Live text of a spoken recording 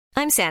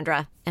I'm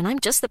Sandra, and I'm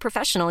just the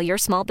professional your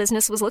small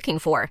business was looking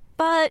for.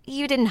 But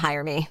you didn't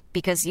hire me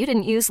because you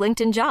didn't use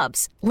LinkedIn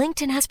Jobs.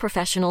 LinkedIn has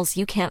professionals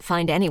you can't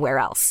find anywhere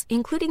else,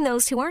 including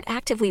those who aren't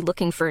actively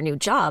looking for a new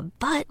job,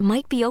 but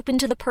might be open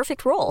to the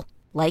perfect role,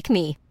 like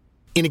me.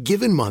 In a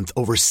given month,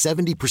 over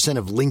 70%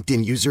 of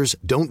LinkedIn users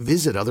don't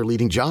visit other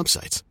leading job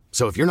sites.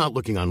 So if you're not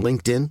looking on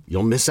LinkedIn,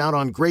 you'll miss out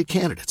on great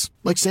candidates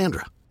like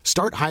Sandra.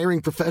 Start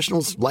hiring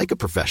professionals like a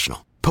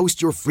professional.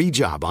 Post your free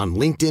job on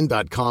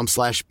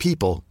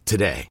linkedin.com/people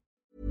today.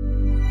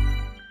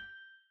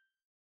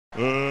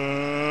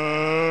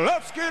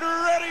 Let's get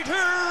ready to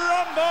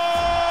rumble!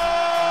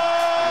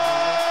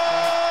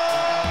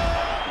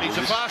 He's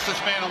the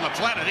fastest man on the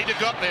planet. He'd have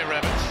got there,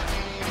 Rabbits.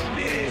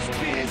 Beers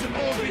and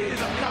more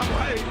beers. I can't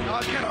wait.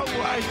 I cannot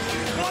wait.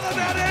 What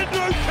about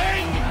Andrew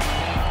King?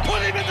 Put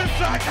him in the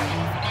second.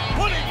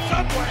 Put him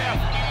somewhere.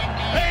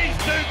 He's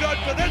too good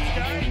for this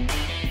game.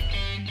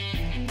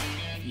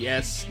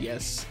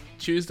 Yes.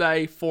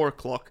 Tuesday, 4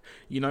 o'clock.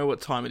 You know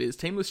what time it is.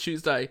 Teamless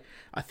Tuesday.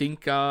 I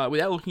think,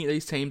 without looking at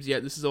these teams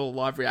yet, this is all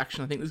live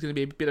reaction. I think there's going to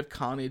be a bit of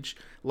carnage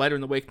later in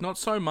the week. Not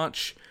so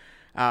much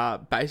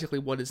basically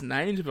what is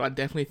named, but I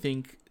definitely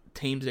think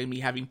teams are going to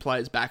be having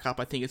players back up.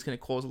 I think it's going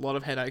to cause a lot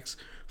of headaches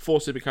for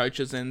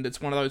Supercoaches, and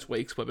it's one of those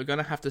weeks where we're going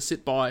to have to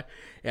sit by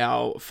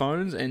our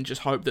phones and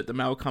just hope that the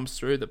mail comes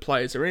through, that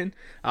players are in,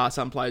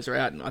 some players are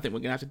out, and I think we're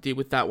going to have to deal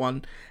with that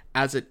one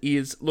as it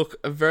is. Look,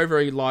 a very,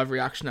 very live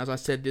reaction, as I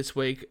said this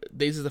week.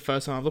 These are the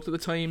first time I've looked at the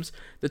teams.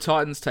 The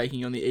Titans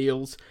taking on the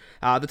Eels.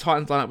 The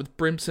Titans line up with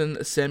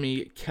Brimson,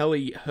 Semi,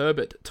 Kelly,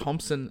 Herbert,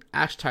 Thompson,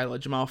 Ash Taylor,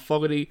 Jamal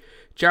Fogarty,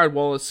 Jared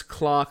Wallace,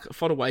 Clark,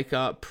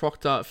 Fodawaker,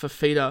 Proctor,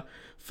 Fafita,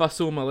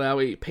 Fasul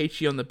Malawi,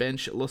 Peachy on the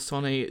bench,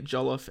 Lasoni,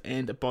 Jolliffe,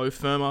 and Bo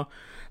Firma.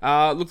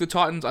 Look, the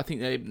Titans, I think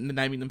they're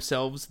naming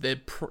themselves. They're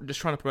just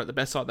trying to promote the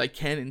best side they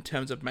can in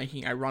terms of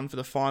making a run for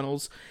the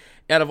finals.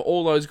 Out of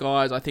all those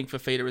guys, I think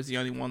Fafita is the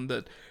only one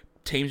that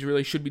teams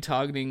really should be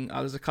targeting.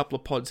 There's a couple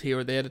of pods here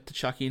or there to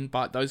chuck in,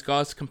 but those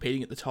guys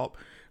competing at the top,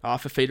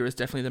 Fafita is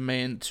definitely the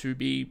man to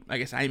be, I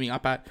guess, aiming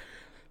up at.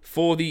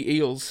 For the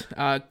Eels,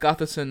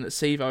 Gutherson,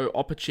 Sevo,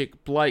 Opachik,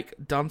 Blake,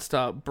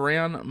 Dunster,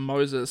 Brown,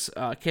 Moses,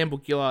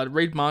 Campbell Gillard,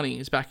 Reid Marnie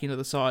is back into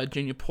the side,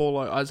 Junior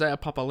Paulo, Isaiah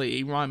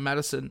Papali'i, Ryan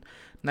Madison,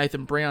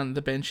 Nathan Brown,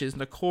 the benches,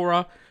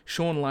 Nakora,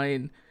 Sean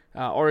Lane,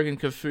 Oregon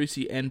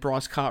Kafusi, and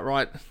Bryce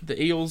Cartwright.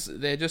 The Eels,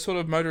 they're just sort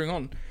of motoring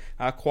on,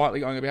 quietly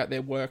going about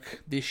their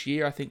work this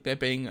year. I think they're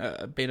been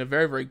a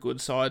very, very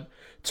good side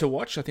to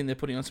watch. I think they're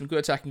putting on some good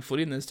attacking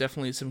footy, and there's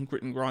definitely some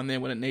grit and grind there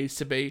when it needs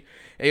to be.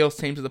 Eels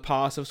teams of the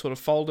past have sort of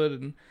folded,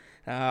 and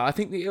I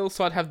think the Eels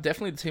side have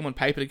definitely the team on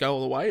paper to go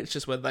all the way. It's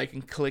just whether they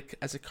can click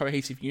as a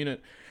cohesive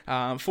unit.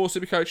 For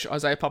Supercoach,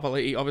 Isaiah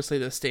Papali'i, obviously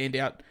the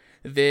standout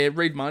there.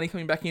 Reid Marnie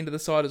coming back into the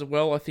side as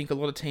well. I think a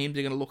lot of teams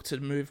are going to look to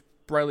move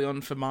Brayley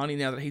on for Marnie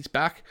now that he's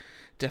back.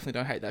 Definitely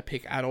don't hate that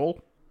pick at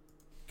all,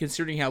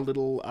 considering how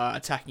little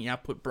attacking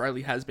output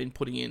Brayley has been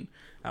putting in.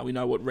 We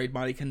know what Reid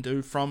Marnie can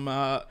do from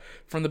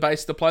the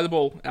base to play the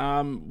ball.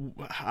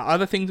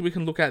 Other things we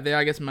can look at there,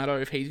 I guess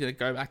Matto, if he's going to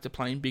go back to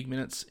playing big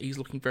minutes, he's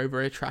looking very,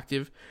 very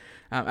attractive.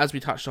 As we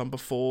touched on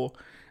before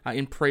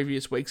in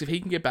previous weeks, if he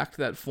can get back to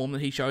that form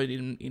that he showed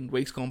in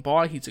weeks gone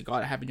by, he's a guy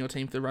to have in your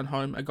team for the run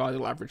home, a guy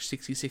that'll average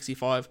 60,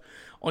 65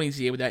 on his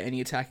year without any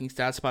attacking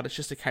stats, but it's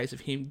just a case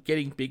of him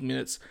getting big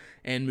minutes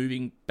and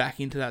moving back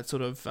into that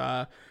sort of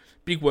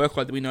big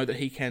workload that we know that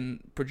he can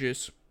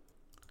produce.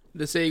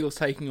 The Seagulls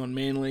taking on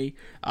Manly.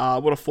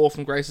 What a fall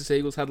from grace the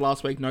Seagulls had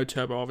last week. No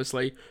Turbo,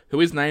 obviously, who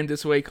is named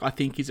this week. I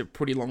think he's at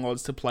pretty long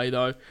odds to play,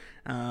 though.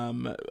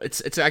 I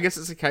guess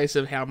it's a case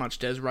of how much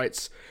Des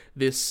rates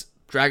this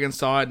Dragon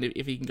side, and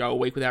if he can go a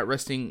week without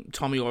resting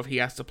Tommy, or if he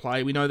has to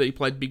play. We know that he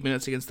played big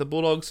minutes against the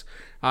Bulldogs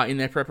in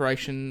their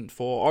preparation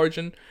for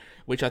Origin,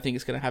 which I think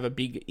is going to have a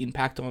big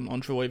impact on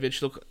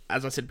Trbojevic. Look,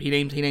 as I said, he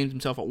named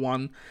himself at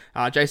 1.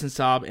 Jason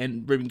Saab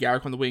and Ruben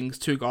Garrick on the wings,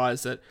 two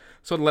guys that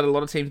sort of let a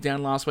lot of teams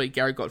down last week.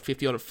 Garrick got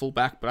 50-odd at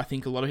fullback, but I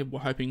think a lot of people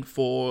were hoping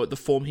for the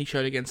form he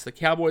showed against the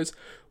Cowboys,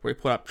 where he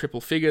put up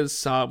triple figures.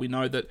 Saab, we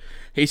know that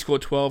he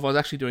scored 12. I was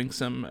actually doing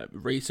some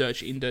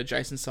research into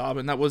Jason Saab,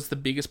 and that was the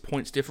biggest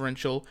points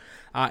differential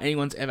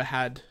anyone's ever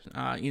had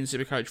in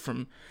Supercoach,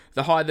 from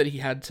the high that he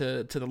had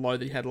to the low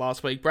that he had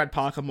last week. Brad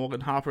Parker,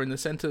 Morgan Harper in the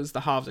centres.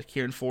 The halves are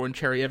Kieran Four and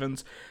Cherry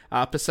Evans.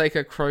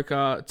 Paseka,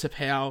 Croker,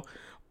 Tapau,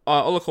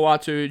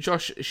 Olakawatu.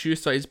 Josh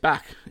Schuster is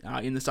back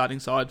in the starting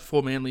side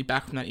for Manly,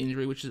 back from that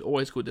injury, which is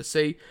always good to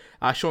see.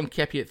 Sean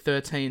Kepi at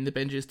 13. The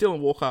benches,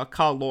 Dylan Walker,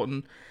 Carl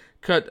Lawton,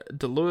 Kurt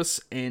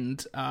DeLewis,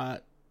 and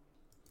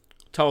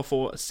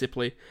Tauafor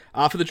Sipley.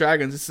 For the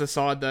Dragons, this is a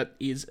side that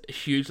is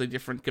hugely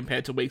different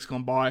compared to weeks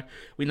gone by.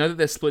 We know that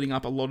they're splitting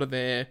up a lot of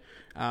their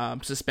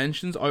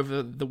suspensions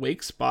over the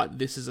weeks, but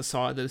this is a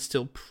side that is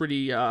still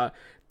pretty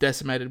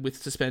decimated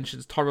with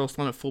suspensions. Tyrell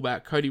Sloan at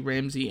fullback, Cody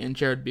Ramsey and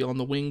Jared Beale on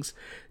the wings,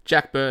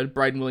 Jack Bird,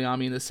 Braden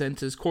Williami in the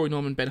centres, Corey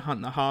Norman, Ben Hunt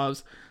in the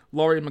halves,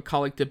 Laurie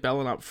McCulloch,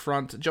 DeBellin up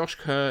front, Josh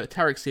Kerr,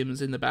 Tarek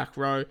Sims in the back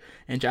row,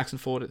 and Jackson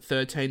Ford at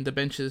 13. The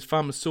benches,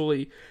 Farmer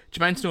Sully,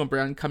 Jermaine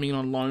Stewart-Brown coming in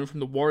on loan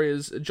from the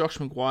Warriors, Josh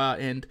Maguire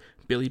and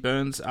Billy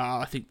Burns.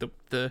 I think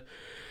the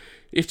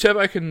if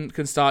Turbo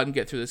can start and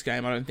get through this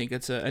game, I don't think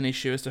it's an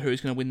issue as to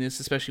who's going to win this,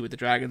 especially with the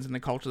Dragons and the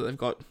culture that they've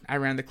got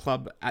around the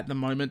club at the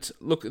moment.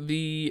 Look,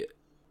 the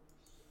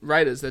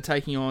Raiders, they're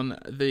taking on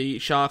the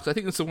Sharks. I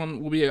think this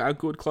one will be a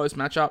good close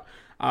matchup.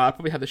 I'll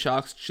probably have the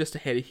Sharks just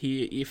ahead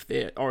here if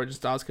their Origin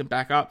stars can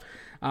back up.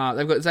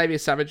 They've got Xavier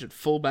Savage at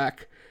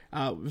fullback,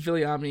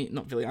 Valame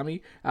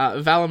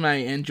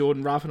and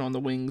Jordan Ruffin on the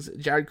wings,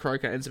 Jared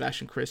Croker and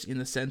Sebastian Chris in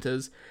the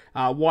centres,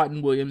 White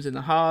and Williams in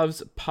the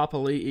halves,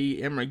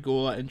 Papali'i, Emery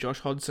Gula and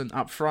Josh Hodgson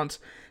up front,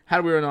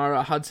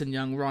 Hadwiranara, Hudson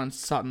Young, Ryan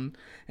Sutton,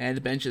 and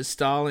the benches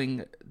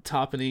Starling,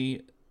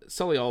 Tarpany,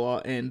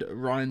 Soliola and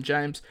Ryan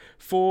James.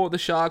 For the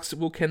Sharks,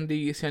 Will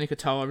Kennedy, Sione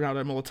Katoa,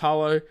 Ronaldo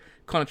Mulatalo,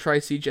 Connor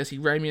Tracy, Jesse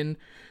Ramian,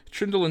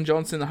 Trindle and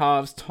Johnson in the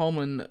halves,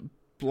 Tolman,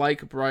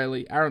 Blake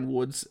Brayley, Aaron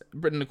Woods,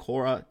 Britton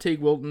Nakora,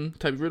 Teague Wilton,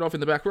 Toby Rudolph in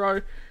the back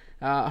row,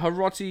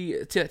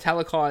 Hiroti,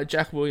 Talakai,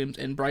 Jack Williams,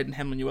 and Braden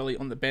Hamanueli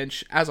on the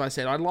bench. As I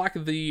said, I like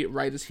the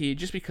Raiders here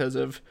just because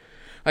of,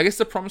 I guess,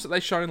 the promise that they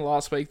showed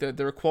last week, that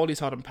they're a quality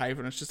side on paper,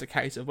 and it's just a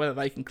case of whether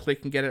they can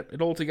click and get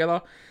it all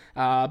together.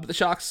 But the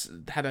Sharks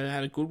had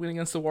a good win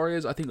against the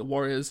Warriors. I think the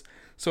Warriors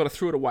sort of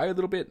threw it away a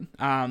little bit,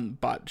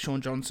 but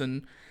Sean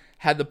Johnson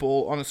had the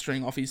ball on a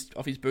string off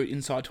his boot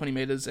inside 20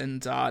 metres,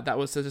 and that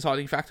was the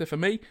deciding factor for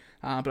me.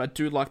 But I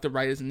do like the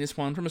Raiders in this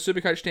one. From a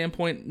Supercoach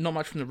standpoint, not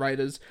much from the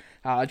Raiders.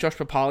 Josh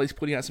Papali's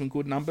putting out some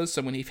good numbers,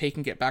 so if he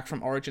can get back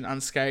from Origin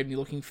unscathed and you're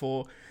looking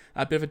for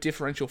a bit of a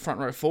differential front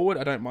row forward,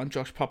 I don't mind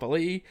Josh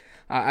Papali'i.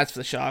 As for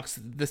the Sharks,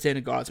 the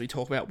standard guys we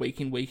talk about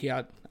week in, week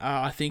out,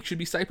 I think should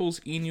be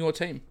staples in your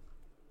team.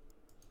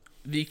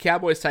 The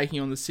Cowboys taking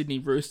on the Sydney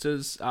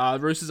Roosters.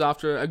 Roosters,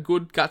 after a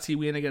good gutsy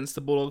win against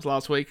the Bulldogs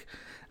last week,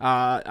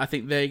 I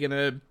think they're going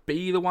to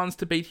be the ones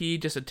to beat here,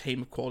 just a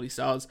team of quality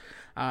stars.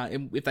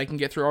 If they can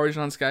get through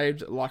Origin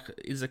unscathed, like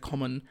is a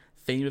common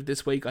theme of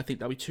this week, I think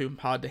they'll be too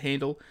hard to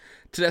handle.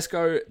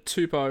 Tedesco,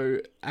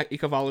 Tupou,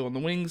 Ikavalu on the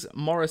wings,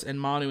 Morris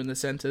and Manu in the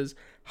centres,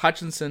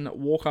 Hutchinson,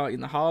 Walker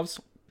in the halves,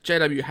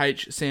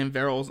 JWH, Sam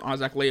Verrills,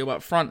 Isaac Leo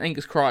up front,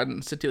 Angus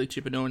Crichton, Satili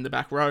Tupanua in the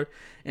back row,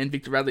 and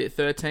Victor Radley at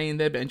 13.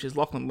 Their benches,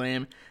 Lachlan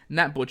Lamb,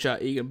 Nat Butcher,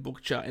 Egan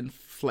Butcher, and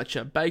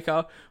Fletcher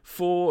Baker.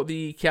 For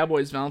the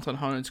Cowboys, Valentine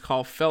Holmes,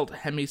 Kyle Felt,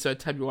 Hamiso,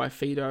 Tabuai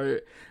Fido,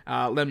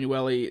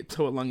 Lemueli,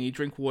 Tuolungi,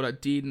 Drinkwater,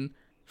 Dearden,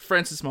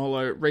 Francis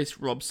Molo, Reece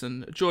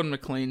Robson, Jordan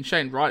McLean,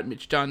 Shane Wright,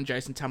 Mitch Dunn,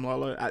 Jason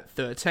Tamalolo at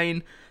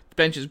 13. The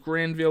benches,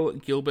 Granville,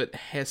 Gilbert,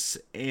 Hess,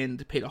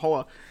 and Peter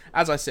Holler.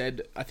 As I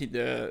said, I think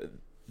the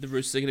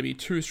Roosters are going to be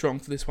too strong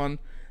for this one.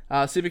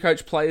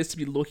 Supercoach players to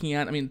be looking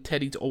at. I mean,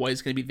 Teddy's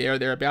always going to be there or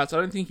thereabouts. I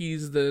don't think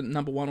he's the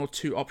number 1 or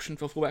 2 option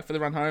for fullback for the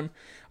run home.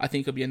 I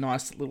think it'll be a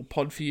nice little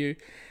pod for you.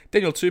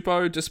 Daniel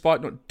Tupou,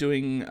 despite not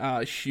doing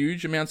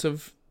huge amounts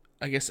of,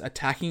 I guess,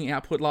 attacking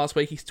output last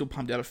week, he still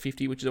pumped out a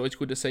 50, which is always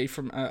good to see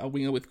from a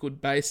winger with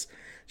good base.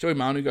 Joey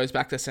Manu goes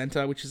back to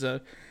centre, which is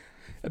a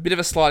bit of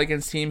a slide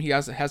against him. He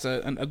has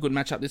a good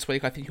matchup this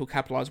week. I think he'll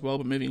capitalise well,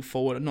 but moving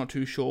forward, I'm not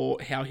too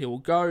sure how he will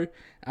go.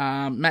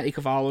 Matt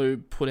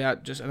Ikavalu put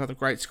out just another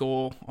great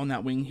score on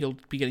that wing. He'll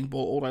be getting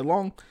ball all day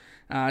long.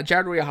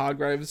 Jared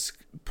Ria-Hargraves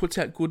puts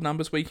out good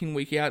numbers week in,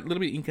 week out. A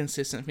little bit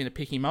inconsistent for me to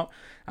pick him up.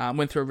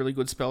 Went through a really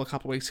good spell a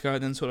couple of weeks ago,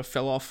 then sort of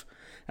fell off.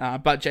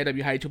 But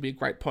JWH will be a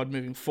great pod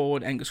moving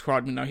forward. Angus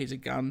Crichton, we know he's a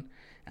gun.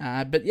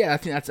 But yeah, I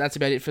think that's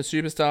about it for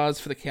superstars.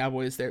 For the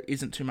Cowboys, there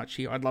isn't too much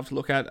here I'd love to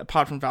look at,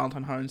 apart from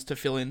Valentine Holmes to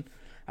fill in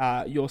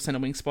your centre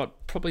wing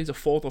spot. Probably as a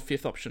 4th or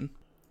 5th option.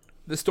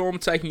 The Storm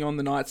taking on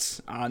the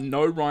Knights.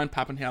 No Ryan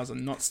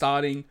Pappenhausen, not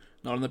starting,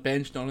 not on the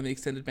bench, not on the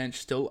extended bench,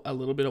 still a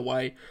little bit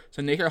away.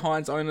 So Nico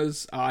Hines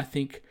owners, I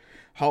think,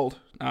 hold.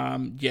 Yeah,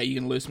 you're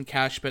going to lose some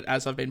cash, but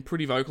as I've been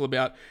pretty vocal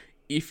about,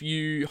 if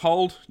you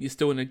hold, you're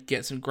still going to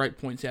get some great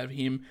points out of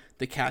him.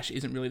 The cash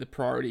isn't really the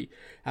priority.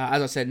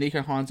 As I said,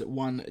 Nico Hines at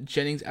 1,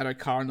 Jennings,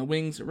 Addo-Carr in the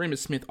wings,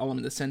 Remus Smith, Olam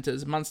in the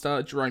centres,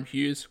 Munster, Jerome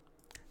Hughes,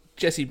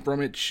 Jesse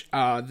Bromwich,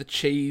 the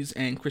Cheese,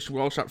 and Christian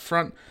Walsh up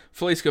front,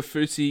 Felice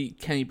Kafusi,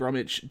 Kenny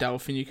Bromwich, Dale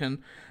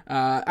Finucane,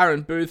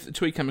 Aaron Booth,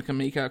 Tui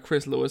Kamakamika,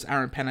 Chris Lewis,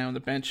 Aaron Panay on the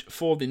bench.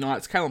 For the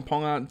Knights, Kalen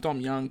Ponga, Dom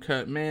Young,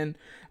 Kurt Mann,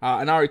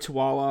 Anari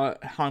Tuwala,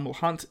 Heimel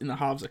Hunt in the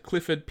halves are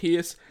Clifford,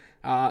 Pierce.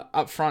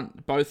 Up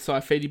front, both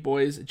Saifidi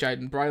boys,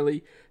 Jaden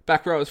Brayley.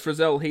 Back row is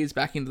Frizzell. He's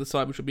back into the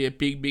side, which will be a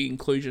big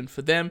inclusion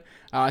for them.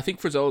 I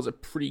think Frizzell is a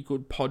pretty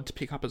good pod to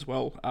pick up as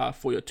well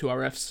for your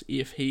 2RFs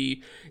if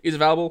he is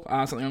available.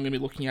 Something I'm going to be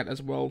looking at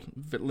as well.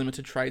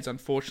 Limited trades,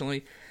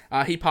 unfortunately.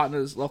 He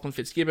partners Lachlan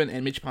Fitzgibbon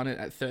and Mitch Punnett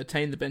at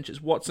 13. The bench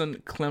is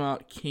Watson, Clemmer,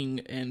 King,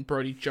 and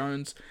Brodie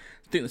Jones.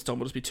 I think the Storm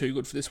will just be too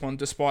good for this one,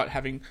 despite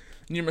having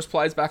numerous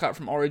players back up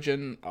from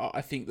Origin.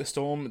 I think the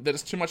Storm, that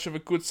is too much of a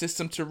good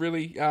system to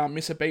really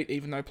miss a beat,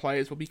 even though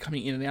players will be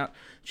coming in and out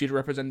due to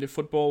representative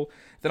football.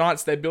 The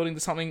Knights, they're building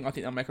to something. I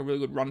think they'll make a really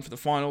good run for the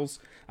finals.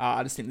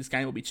 I just think this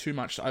game will be too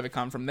much to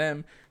overcome from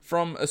them.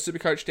 From a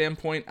Supercoach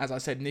standpoint, as I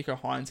said, Nico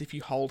Hines, if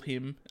you hold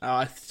him,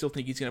 I still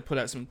think he's going to put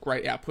out some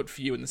great output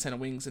for you in the centre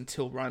wings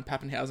until Ryan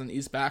Pappenhausen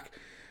is back.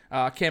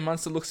 Cam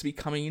Munster looks to be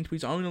coming into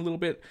his own a little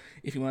bit.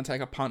 If you want to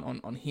take a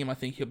punt on him, I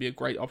think he'll be a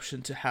great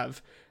option to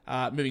have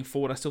moving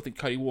forward. I still think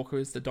Cody Walker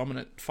is the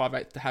dominant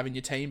 5'8" to have in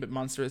your team, but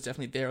Munster is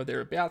definitely there or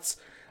thereabouts.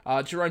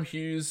 Jerome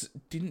Hughes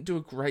didn't do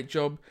a great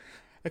job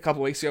a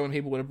couple of weeks ago when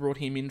people would have brought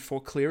him in for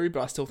Cleary,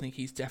 but I still think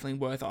he's definitely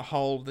worth a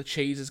hold. The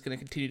Cheese is going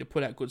to continue to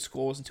put out good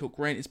scores until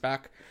Grant is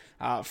back.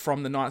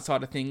 From the night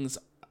side of things,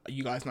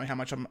 you guys know how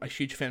much I'm a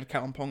huge fan of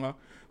Callum Ponga.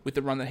 With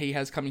the run that he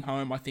has coming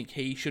home, I think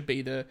he should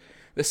be the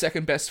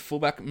second best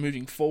fullback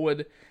moving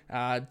forward.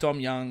 Dom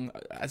Young,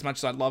 as much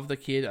as I love the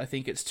kid, I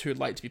think it's too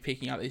late to be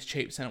picking up these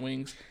cheap centre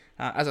wings.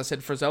 As I said,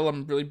 Frizzell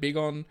I'm really big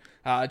on.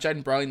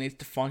 Jaden Brayley needs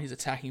to find his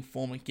attacking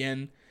form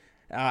again.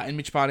 And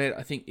Mitch Barnett,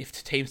 I think if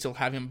the team still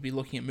have him, I'd be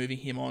looking at moving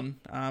him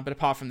on. But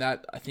apart from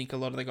that, I think a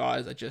lot of the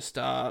guys are just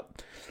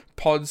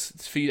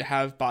pods for you to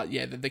have. But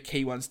yeah, the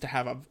key ones to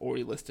have I've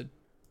already listed.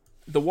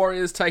 The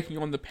Warriors taking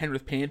on the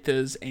Penrith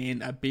Panthers,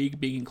 and a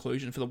big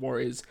inclusion for the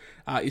Warriors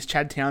is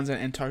Chad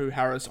Townsend and Tohu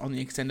Harris on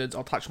the extendeds.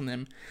 I'll touch on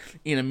them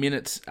in a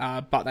minute,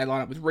 but they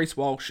line up with Reece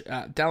Walsh,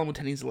 Dallin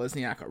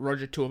Watene-Zelezniak,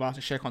 Roger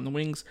Tuivasa-Sheck on the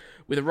wings,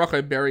 with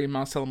Rocco Berry and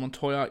Marcelo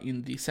Montoya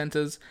in the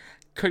centres,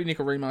 Cody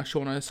Nikorima,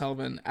 Sean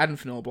O'Sullivan, Adam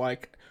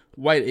Fanua-Blake,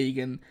 Wade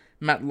Egan,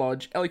 Matt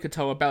Lodge, Eli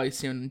Katoa, Bailey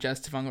Simon, and Jazz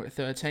Tavanga at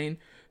 13,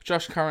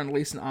 Josh Curran,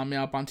 Leeson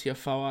Armiao, Bunty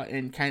Afoa,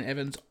 and Kane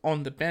Evans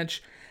on the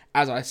bench.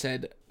 As I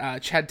said,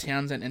 Chad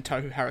Townsend and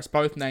Tohu Harris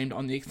both named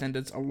on the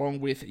extendeds along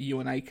with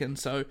Ewan Aiken.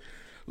 So,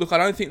 look, I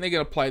don't think they're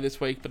going to play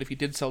this week, but if you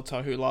did sell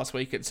Tohu last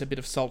week, it's a bit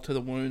of salt to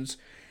the wounds.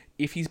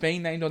 If he's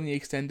being named on the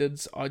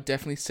extendeds, I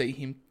definitely see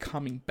him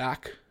coming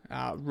back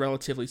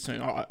relatively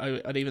soon.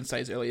 I'd even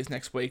say as early as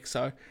next week.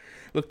 So,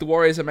 look, the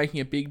Warriors are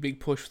making a big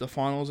push for the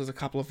finals. There's a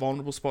couple of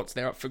vulnerable spots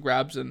there up for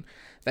grabs, and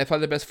they play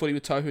their best footy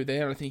with Tohu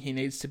there, and I think he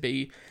needs to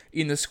be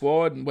in the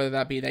squad, and whether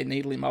that be they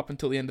needle him up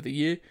until the end of the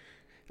year.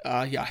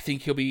 I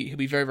think he'll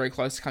be very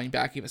close to coming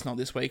back. If it's not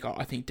this week,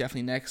 I think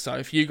definitely next. So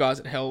if you guys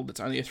had held, it's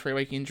only a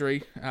 3-week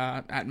injury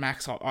at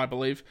max, I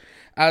believe.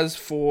 As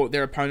for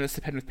their opponents, the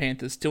Penrith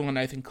Panthers, still on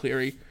Nathan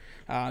Cleary.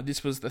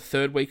 This was the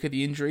 3rd week of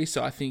the injury,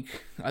 so I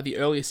think the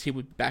earliest he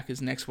would be back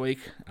is next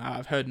week.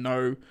 I've heard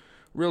no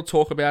real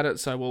talk about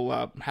it, so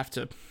we'll have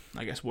to,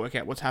 I guess, work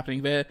out what's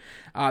happening there.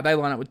 They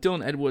line up with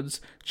Dylan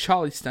Edwards,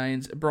 Charlie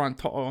Staines, Brian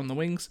To'o on the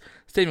wings,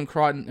 Stephen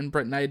Crichton and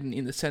Brett Naden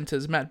in the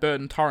centres, Matt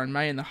Burton, Tyron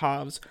May in the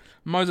halves,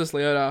 Moses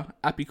Leota,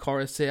 Api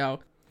Coruscant,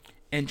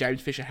 and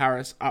James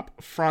Fisher-Harris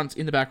up front.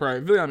 In the back row,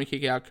 Viliami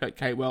Kikau, Kurt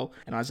Catewell,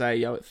 and Isaiah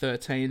Yeo at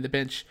 13. The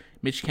bench,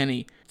 Mitch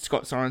Kenny,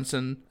 Scott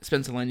Sorensen,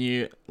 Spencer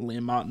Leniu,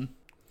 Liam Martin.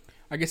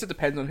 I guess it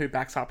depends on who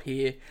backs up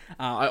here.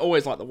 I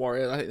always like the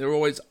Warriors. I think they're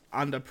always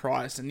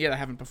underpriced, and yeah, they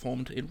haven't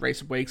performed in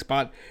recent weeks,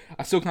 but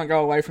I still can't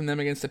go away from them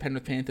against the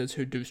Penrith Panthers,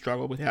 who do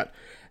struggle without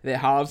their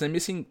halves. They're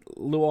missing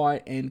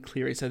Luai and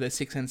Cleary, so they're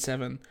 6 and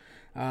 7.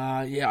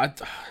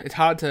 It's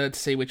hard to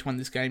see which one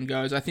this game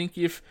goes. I think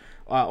if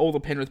all the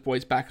Penrith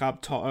boys back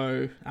up,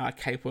 To'o,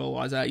 Capewell,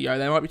 Isaiah Yeo,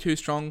 they might be too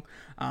strong,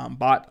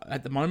 but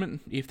at the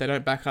moment, if they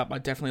don't back up, I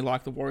definitely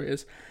like the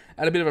Warriors.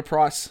 At a bit of a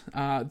price,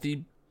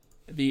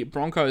 the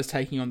Broncos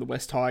taking on the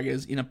West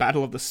Tigers in a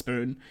battle of the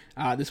spoon.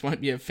 This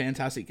won't be a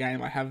fantastic game.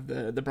 I have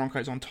the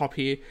Broncos on top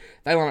here.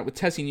 They line up with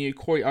Tessie New,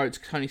 Corey Oates,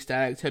 Tony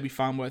Staggs, Herbie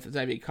Farnworth,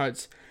 Xavier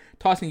Coates,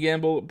 Tyson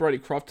Gamble, Brody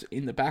Croft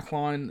in the back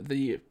line.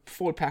 The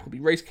forward pack will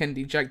be Reece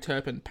Kennedy, Jake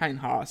Turpin, Payne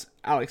Haas,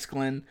 Alex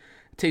Glenn,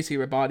 TC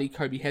Rabadi,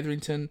 Kobe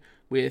Hetherington,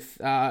 with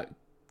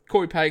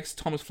Corey Pakes,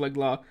 Thomas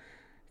Flegler,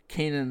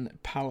 Keenan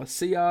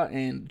Palacia,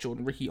 and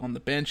Jordan Ricky on the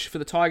bench. For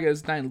the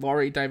Tigers, Dane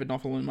Laurie, David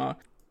Nofaluma,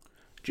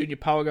 Junior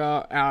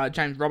Pauga,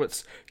 James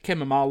Roberts, Ken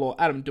Mamalo,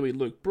 Adam Dewey,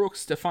 Luke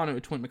Brooks, Stefano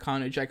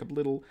Twin-Makano, Jacob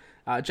Little,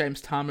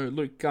 James Tamu,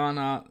 Luke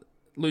Garner,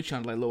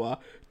 Lucian Leilua,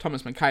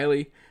 Thomas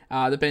McKaylee.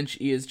 The bench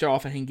is Joe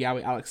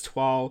Hingawi, Alex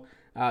Twal,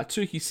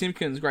 Tuki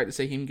Simpkins, great to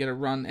see him get a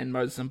run, and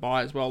Moses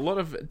Mbai as well. A lot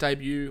of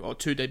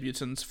two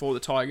debutants for the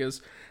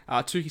Tigers.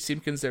 Tuki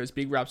Simpkins, there is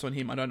big raps on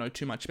him. I don't know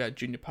too much about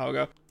Junior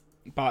Pauga,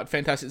 but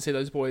fantastic to see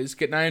those boys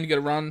get named, get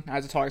a run.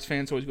 As a Tigers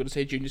fan, it's always good to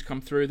see juniors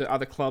come through that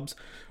other clubs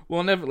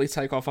will inevitably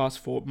take off us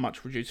for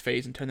much reduced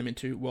fees and turn them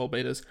into world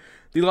beaters.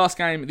 The last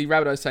game, the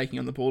Rabbitohs taking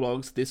on the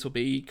Bulldogs. This will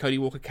be Cody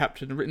Walker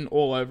captain, written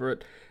all over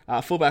it.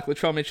 Fullback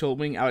Latrell Mitchell,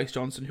 wing Alex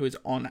Johnson, who is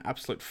on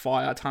absolute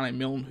fire. Tane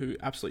Milne, who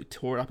absolutely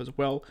tore it up as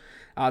well.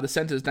 The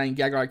centres, Dane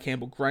Gagai,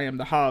 Campbell, Graham.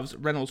 The halves,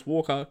 Reynolds,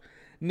 Walker,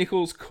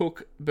 Nichols,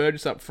 Cook,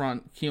 Burgess up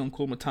front, Keelan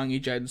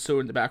Kulmatungi, Jaden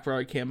Seward in the back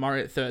row, Cam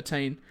Murray at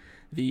 13.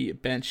 The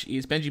bench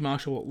is Benji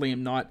Marshall, Liam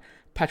Knight,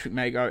 Patrick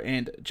Mago,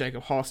 and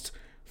Jacob Host.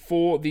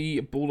 For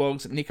the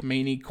Bulldogs, Nick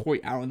Meaney,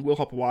 Corey Allen, Will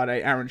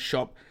Hopewade, Aaron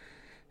Schopp.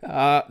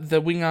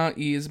 The winger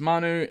is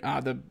Manu.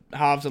 The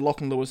halves are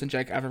Lachlan Lewis and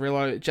Jake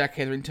Avarillo, Jack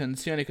Hetherington,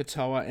 Sione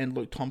Katoa, and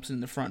Luke Thompson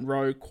in the front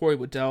row. Corey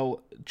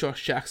Waddell,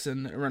 Josh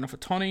Jackson, Rena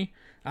Fatoni.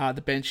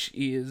 The bench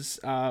is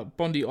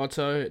Bondi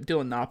Otto,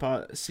 Dylan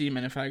Napa, C.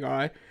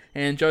 Menefagai,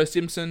 and Joe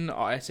Simpson.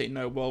 I see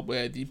no world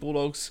where the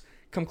Bulldogs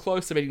come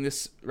close to beating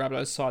this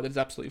Rabbitohs side that is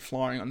absolutely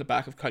flying on the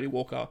back of Cody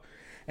Walker.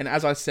 And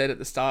as I said at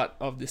the start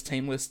of this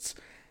team lists,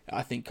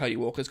 I think Cody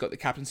Walker's got the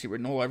captaincy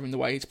written all over him the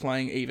way he's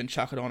playing. Even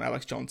chuck it on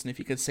Alex Johnson if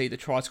you could see the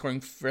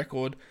try-scoring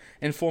record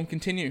and form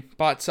continue.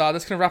 But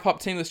that's going to wrap up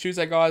Teamless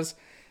Tuesday, guys.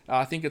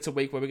 I think it's a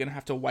week where we're going to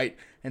have to wait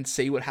and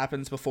see what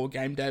happens before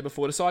game day,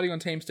 before deciding on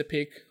teams to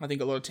pick. I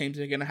think a lot of teams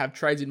are going to have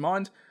trades in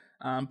mind.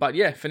 But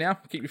yeah, for now,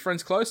 keep your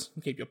friends close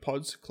and keep your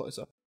pods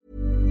closer.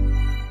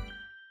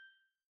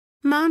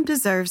 Mom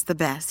deserves the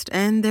best,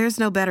 and there's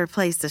no better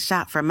place to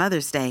shop for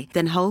Mother's Day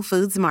than Whole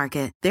Foods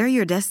Market. They're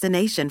your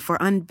destination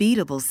for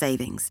unbeatable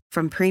savings,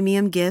 from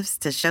premium gifts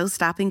to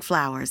show-stopping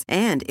flowers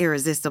and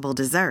irresistible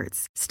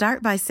desserts.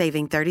 Start by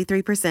saving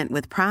 33%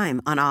 with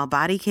Prime on all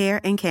body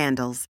care and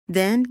candles.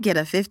 Then get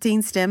a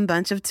 15-stem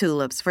bunch of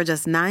tulips for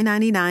just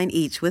 $9.99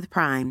 each with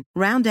Prime.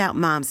 Round out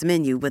Mom's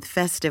menu with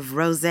festive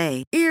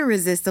rosé,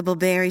 irresistible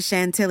berry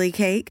chantilly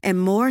cake,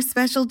 and more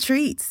special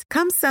treats.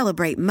 Come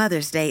celebrate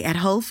Mother's Day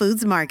at Whole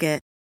Foods Market.